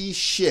busy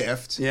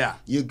shift. Yeah.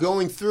 You're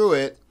going through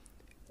it,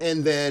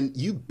 and then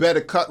you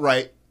better cut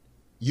right.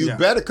 You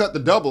better cut the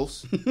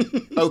doubles.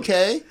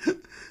 Okay?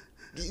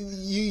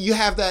 You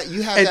have that.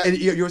 You have that. And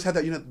you always have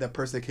that, that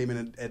person that came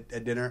in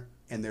at dinner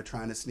and they're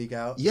trying to sneak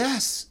out.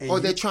 Yes. Or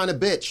they're trying to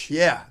bitch.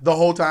 Yeah. The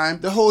whole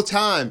time.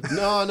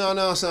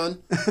 No,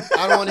 son.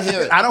 I don't want to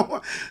hear it.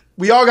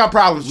 We all got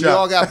problems, Chuck. We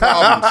all got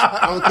problems.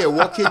 I don't care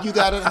what kid you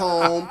got at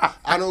home.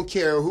 I don't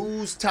care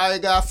whose tire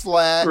got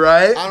flat.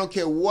 Right. I don't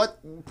care what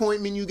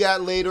appointment you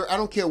got later. I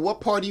don't care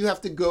what party you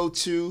have to go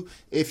to.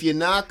 If you're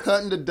not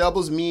cutting the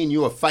doubles, me and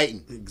you are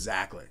fighting.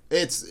 Exactly.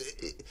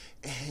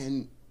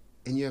 And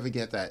you ever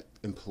get that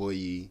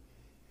employee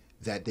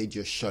that they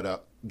just shut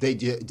up? They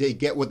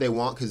get what they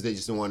want because they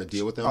just don't want to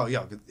deal with them. Oh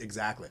yeah,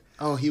 exactly.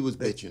 Oh, he was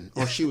bitching.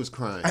 Oh, she was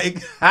crying.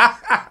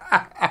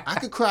 I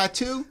could cry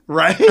too.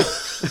 Right.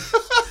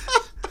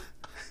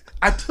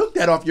 I took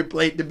that off your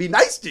plate to be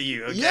nice to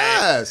you. Okay?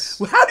 Yes.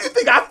 Well, how do you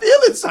think I feel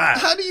inside?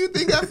 How do you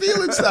think I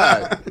feel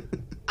inside?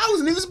 I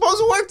wasn't even supposed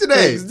to work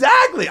today.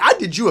 Exactly. I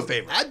did you a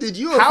favor.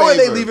 How are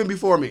they leaving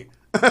before me?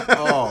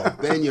 Oh,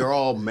 then you're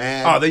all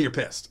mad. Oh, then you're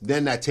pissed.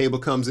 Then that table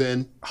comes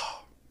in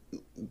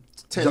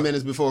 10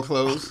 minutes before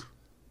close.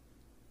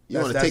 You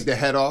want to take the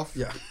head off?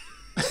 Yeah.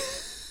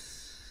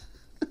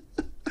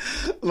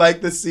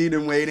 Like the scene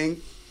in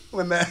Waiting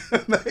when that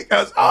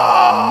goes,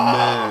 oh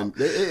man.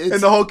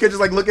 And the whole kitchen's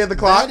like looking at the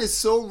clock. That is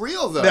so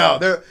real though.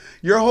 No,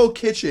 your whole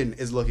kitchen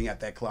is looking at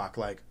that clock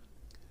like,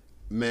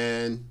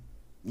 man,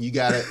 you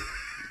got it.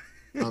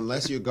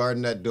 Unless you're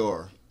guarding that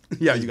door.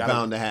 Yeah, it's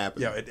bound to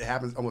happen. Yeah, it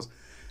happens almost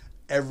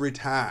every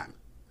time.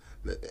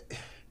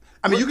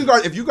 I mean,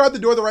 if you guard the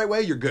door the right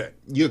way, you're good.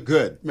 You're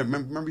good.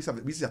 Remember we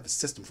used to have the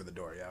system for the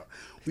door, yo.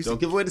 Don't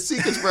give away the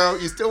secrets, bro.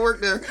 You still work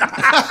there.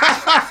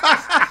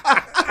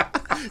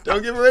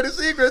 Don't give away the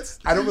secrets.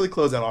 I don't really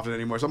close that often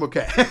anymore, so I'm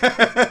okay.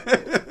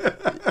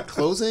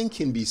 Closing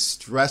can be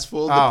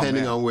stressful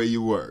depending on where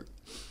you work.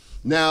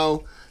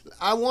 Now,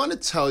 I want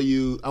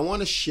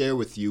to share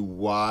with you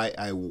why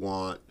I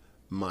want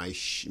my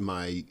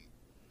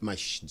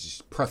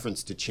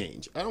preference to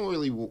change. I don't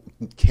really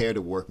care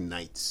to work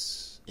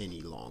nights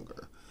any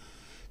longer.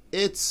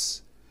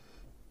 It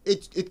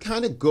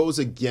kind of goes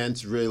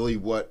against really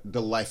what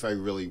the life I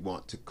really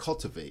want to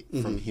cultivate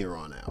from here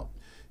on out,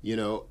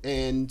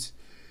 and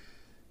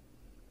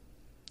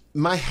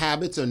my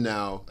habits are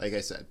now, like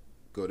I said,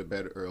 go to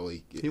bed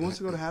early. He wants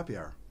to go to happy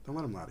hour. Don't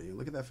let him lie to you.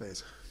 Look at that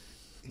face.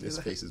 This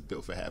face is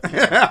built for happy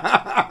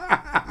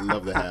hour.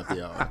 Love the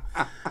happy hour.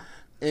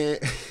 And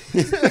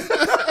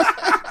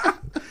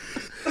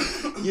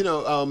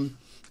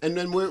and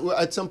then we're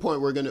at some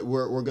point we're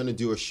gonna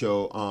do a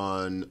show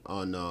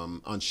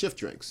on shift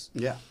drinks.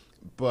 Yeah.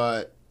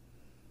 But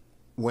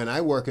when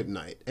I work at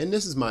night, and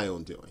this is my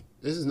own doing,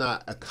 this is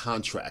not a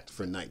contract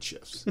for night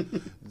shifts.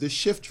 The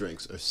shift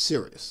drinks are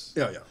serious.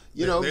 Yeah.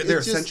 They're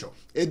essential.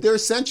 They're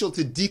essential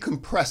to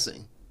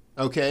decompressing.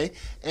 Okay,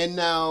 and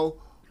now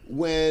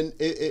when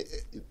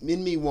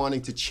in me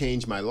wanting to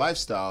change my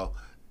lifestyle,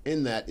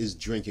 in that is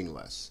drinking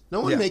less.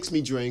 No one makes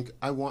me drink.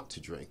 I want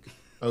to drink.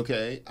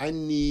 Okay, I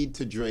need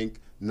to drink,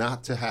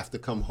 not to have to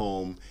come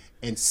home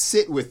and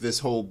sit with this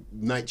whole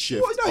night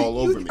shift all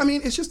over me. I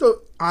mean, it's just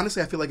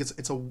honestly, I feel like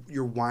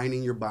you're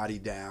winding your body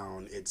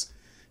down. It's,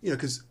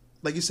 because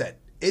like you said,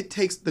 it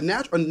takes a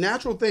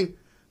natural thing.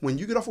 When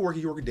you get off of work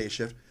and you work a day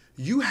shift,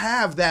 you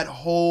have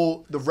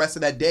the rest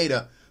of that day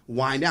to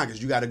wind down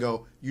because you got to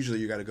go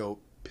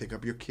pick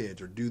up your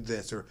kids or do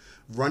this or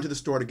run to the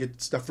store to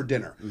get stuff for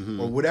dinner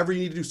or whatever you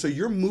need to do. So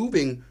you're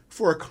moving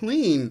for a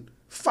clean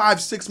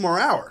 5-6 more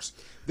hours.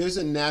 There's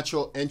a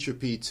natural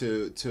entropy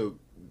to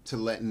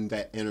letting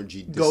that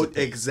energy dissipate.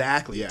 Go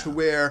exactly to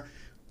where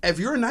if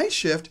you're a night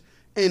shift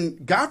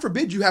and God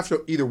forbid you have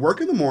to either work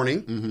in the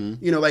morning,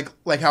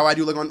 like how I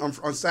do, like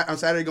on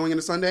Saturday going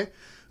into Sunday.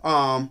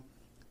 So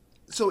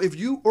if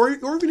you or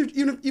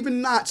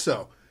even not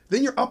so,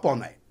 then you're up all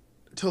night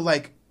till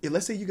like,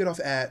 let's say you get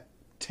off at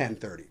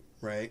 10:30,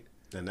 right?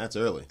 And that's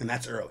early.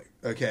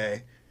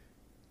 Okay.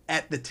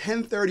 At the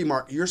 10:30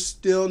 mark, you're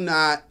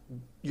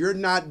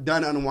not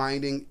done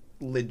unwinding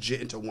legit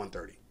until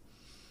 1:30.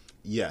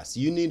 Yes,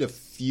 you need a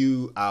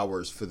few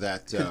hours for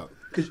that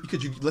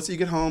Could you? Let's say you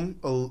get home,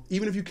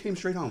 even if you came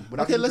straight home.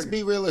 Okay, let's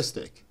be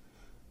realistic.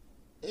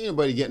 Ain't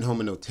nobody getting home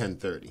at no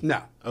 10:30.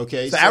 No.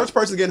 Okay. So the average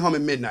person's getting home at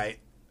midnight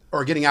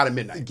or getting out at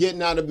midnight.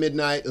 Getting out at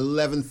midnight,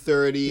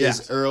 11:30 Yes.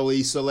 is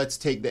early. So let's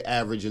take the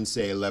average and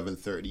say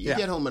 11:30. You Yeah.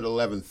 get home at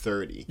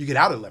 11:30. You get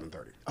out at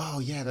 11:30. Oh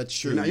yeah, that's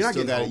true. You're not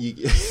still getting gotta-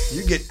 home.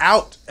 You get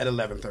out at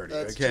 11:30.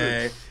 That's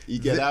Okay. true. You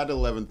get out at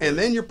 11:30. And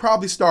then you're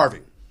probably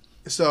starving.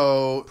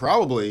 So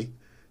Probably.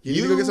 You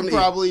need to go get something to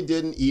eat. probably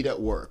didn't eat at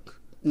work.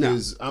 No.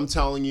 Because I'm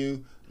telling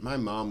you, my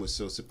mom was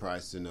so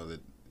surprised to know that,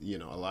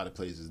 a lot of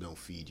places don't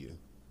feed you.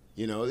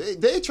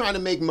 They're trying to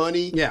make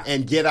money Yeah.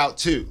 and get out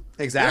too.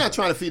 Exactly. They're not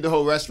trying to feed the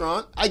whole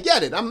restaurant. I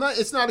get it.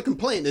 it's not a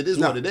complaint. It is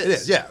what it is. It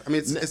is. Yeah. I mean,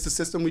 it's the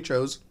system we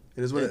chose.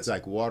 It is what it It's is.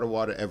 like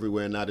water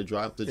everywhere, not a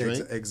drop to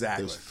drink.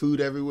 Exactly. There's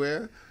food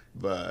everywhere,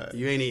 but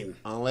You ain't eating.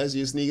 unless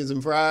you're sneaking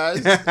some fries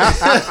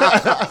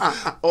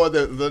or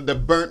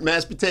the burnt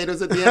mashed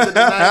potatoes at the end of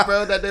the night,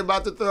 bro, that they're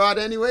about to throw out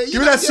anyway.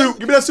 Give me that soup.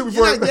 Give me that soup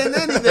before. You're not getting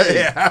anything.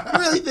 Yeah. You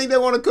really think they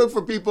want to cook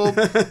for people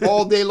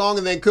all day long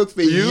and then cook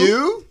for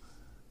you?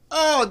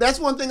 Oh, that's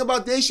one thing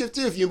about day shift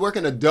too. If you're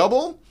working a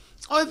double,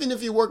 or even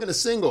if you're working a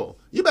single,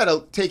 you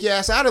better take your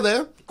ass out of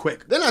there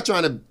Quick. They're not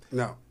trying to.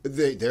 No.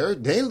 They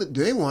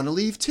want to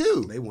leave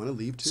too. They want to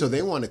leave too. So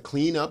they want to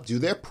clean up, do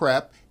their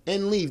prep,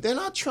 and leave. They're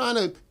not trying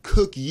to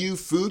cook you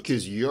food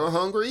because you're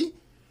hungry. You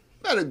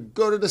better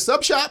go to the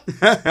sub shop.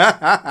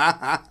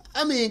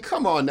 I mean,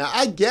 come on now.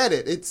 I get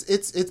it.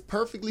 It's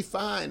perfectly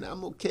fine.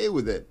 I'm okay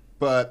with it.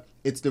 But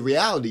it's the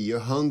reality. You're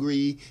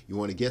hungry. You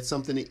want to get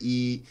something to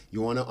eat.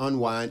 You want to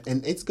unwind.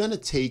 And it's going to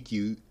take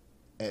you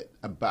at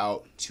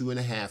about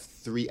 2.5,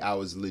 3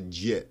 hours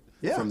legit.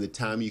 Yeah. From the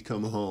time you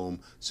come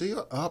home, so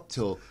you're up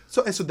till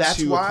So that's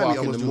 2 why o'clock we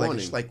almost in do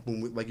the like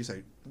morning. like you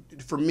say.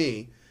 For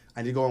me,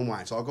 I need to go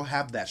unwind, so I'll go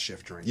have that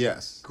shift drink.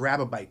 Yes.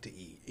 Grab a bite to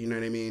eat. You know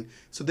what I mean?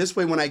 So this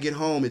way, when I get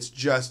home, it's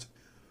just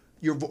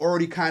you've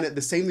already kind of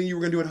the same thing you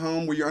were gonna do at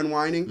home, where you're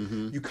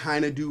unwinding. You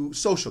kind of do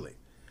socially.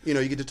 You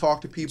get to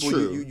talk to people.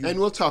 True, You, and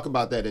we'll talk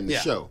about that in the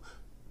Yeah. show.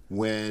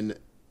 When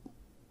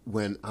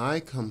I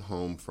come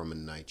home from a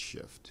night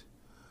shift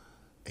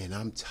and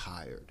I'm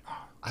tired,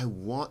 I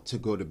want to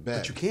go to bed.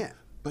 But you can't.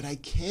 But I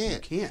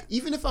can't. You can't.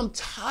 Even if I'm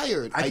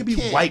tired, I could be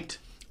can't. wiped.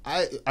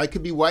 I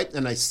could be wiped,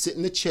 and I sit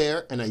in the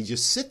chair and I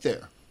just sit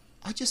there.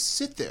 I just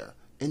sit there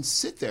and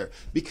sit there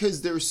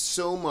because there's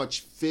so much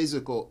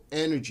physical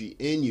energy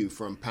in you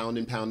from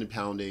pounding,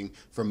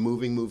 from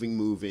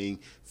moving,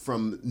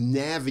 from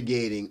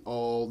navigating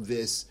all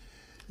this.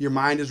 Your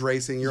mind is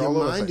racing. Your Your all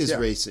over the mind place. is Yeah.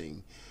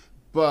 racing,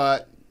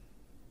 but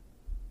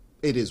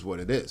it is what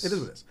it is. It is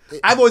what it is.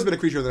 I've always been a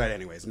creature of the night,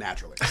 anyways,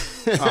 naturally.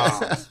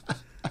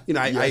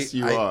 Yes,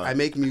 you are. I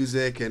make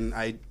music, and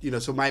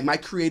so my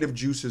creative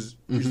juices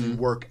usually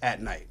work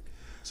at night.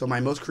 So my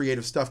most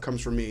creative stuff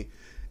comes from me,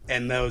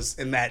 and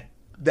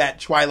that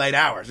twilight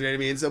hours. You know what I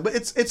mean? So, but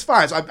it's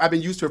fine. So I've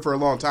been used to it for a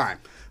long time.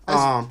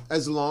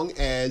 As long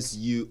as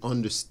you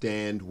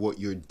understand what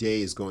your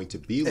day is going to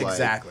be like,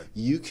 Exactly.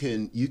 you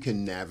can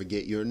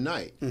navigate your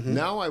night.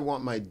 Now I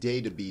want my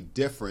day to be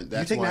different.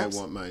 That's take why naps? I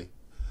want my.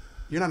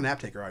 You're not a nap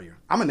taker, are you?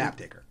 I'm a nap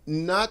taker.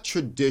 Not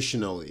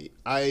traditionally.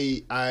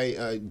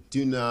 I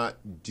do not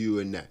do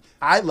a nap.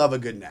 I love a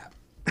good nap.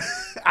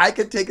 I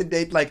could take a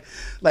date like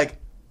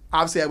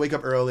obviously I wake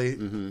up early.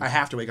 I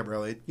have to wake up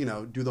early,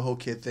 do the whole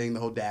kid thing,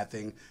 the whole dad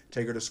thing,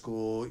 take her to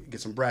school,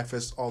 get some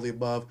breakfast, all the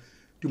above,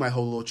 do my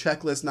whole little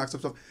checklist, knock some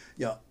stuff.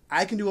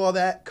 I can do all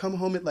that, come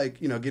home at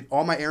get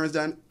all my errands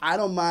done. I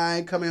don't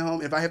mind coming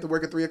home if I have to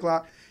work at 3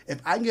 o'clock.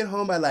 If I can get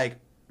home by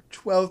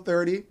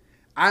 12:30,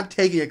 I'm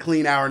taking a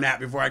clean hour nap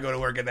before I go to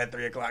work at that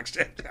 3 o'clock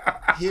shift.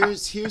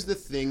 Here's the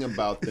thing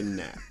about the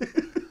nap.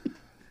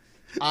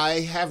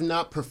 I have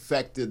not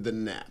perfected the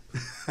nap.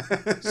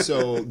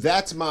 So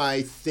that's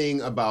my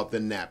thing about the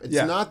nap. It's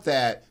not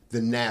that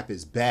the nap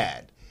is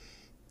bad.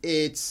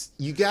 It's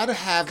you got to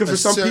have a for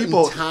some certain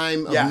people,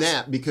 time of yes.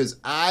 nap because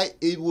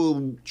it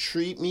will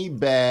treat me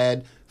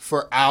bad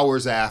for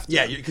hours after.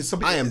 Yeah, because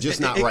I am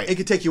just not right. It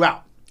could take you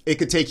out. It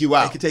could take you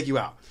out. It could take you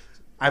out.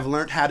 I've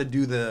learned how to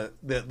do the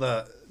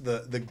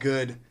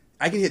good.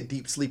 I can hit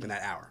deep sleep in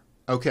that hour.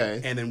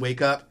 Okay. And then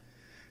wake up.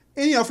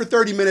 And for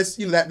 30 minutes,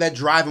 that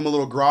drive, I'm a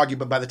little groggy,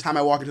 but by the time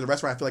I walk into the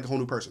restaurant, I feel like a whole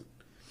new person.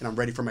 And I'm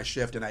ready for my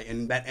shift,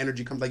 and that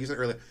energy comes, like you said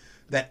earlier,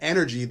 that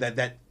energy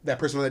that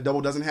person on that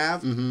double doesn't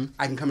have,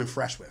 I can come in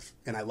fresh with,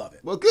 and I love it.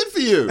 Well, good for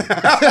you.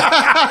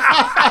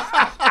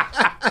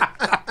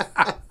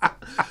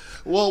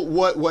 Well,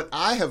 what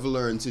I have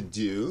learned to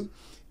do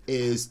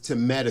is to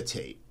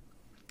meditate.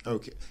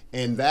 Okay.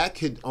 And that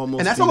could almost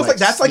And that's be almost like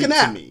that's like a sleep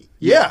nap. to me.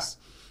 Yeah. Yes.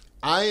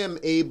 I am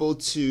able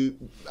to,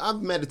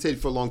 I've meditated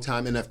for a long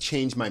time and I've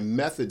changed my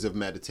methods of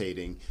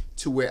meditating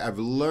to where I've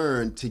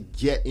learned to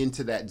get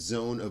into that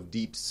zone of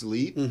deep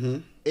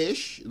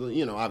sleep-ish.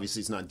 Obviously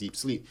it's not deep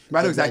sleep. I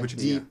know but exactly that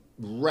what you mean, deep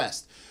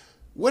rest.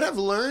 What I've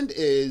learned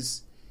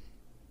is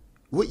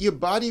what your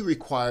body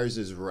requires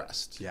is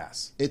rest.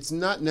 Yes. It's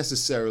not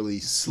necessarily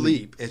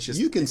sleep. It's just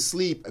you can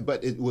sleep,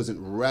 but it wasn't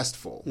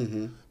restful.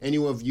 Any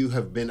of you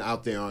have been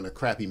out there on a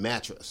crappy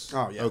mattress.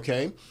 Oh, yeah.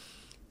 Okay?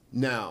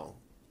 Now,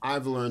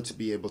 I've learned to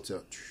be able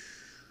to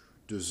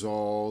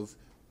dissolve,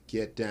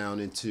 get down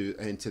into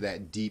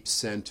that deep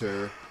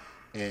center,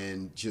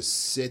 and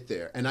just sit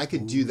there. And I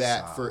could do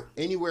that for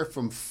anywhere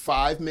from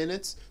 5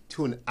 minutes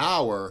to an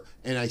hour,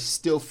 and I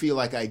still feel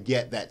like I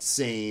get that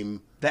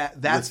same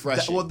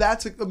refreshing.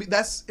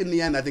 That's in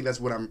the end. I think that's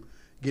what I'm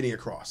getting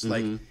across.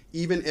 Like,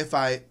 even if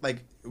I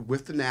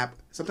with the nap,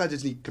 sometimes I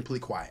just need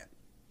complete quiet.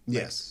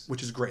 Yes,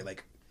 which is great.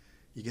 Like,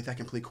 you get that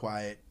complete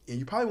quiet, and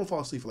you probably won't fall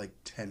asleep for like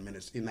 10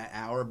 minutes in that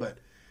hour. But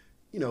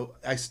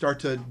I start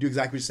to do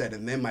exactly what you said,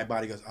 and then my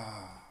body goes,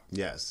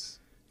 yes.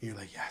 And you're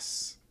like,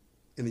 yes.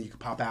 And then you can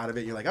pop out of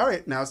it. And you're like, all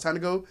right, now it's time to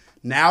go.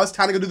 Now it's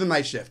time to go do the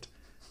night shift.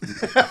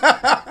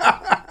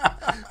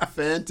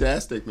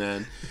 Fantastic,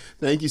 man.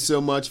 Thank you so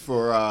much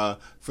for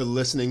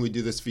listening. We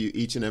do this for you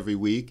each and every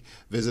week.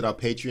 Visit our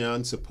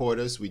Patreon, support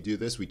us. We do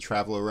this. We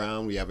travel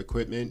around. We have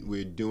equipment.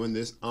 We're doing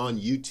this on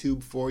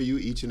YouTube for you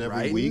each and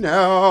every week.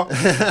 No.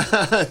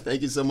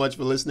 Thank you so much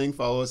for listening.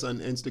 Follow us on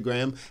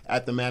Instagram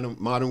at the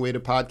Modern Waiter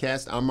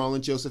Podcast. I'm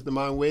Marlon Joseph, the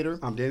Modern Waiter.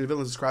 I'm Danny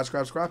Villain.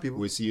 Subscribe, people.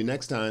 We'll see you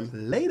next time.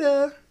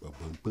 Later. Boom,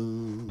 boom,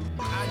 boom.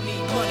 I need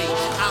money,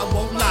 I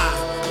won't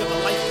lie. Live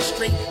a life that's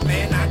straight,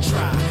 man, I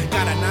try.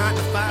 Got a 9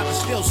 to 5 and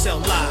still sell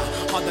lie.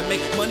 Hard to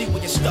make money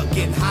when you're stuck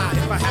getting high.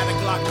 If I had a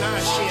Glock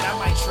 9, shit, I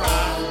might try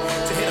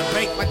to hit a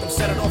bank like them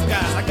set it off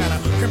guys. I got a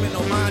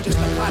criminal mind just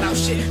to plot out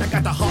shit. I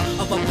got the heart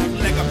of a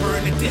bootlegger,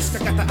 burning disc.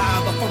 I got the eye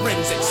of a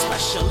forensic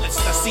specialist.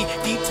 I see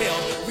detail,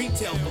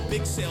 retail for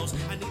big sales.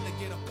 I need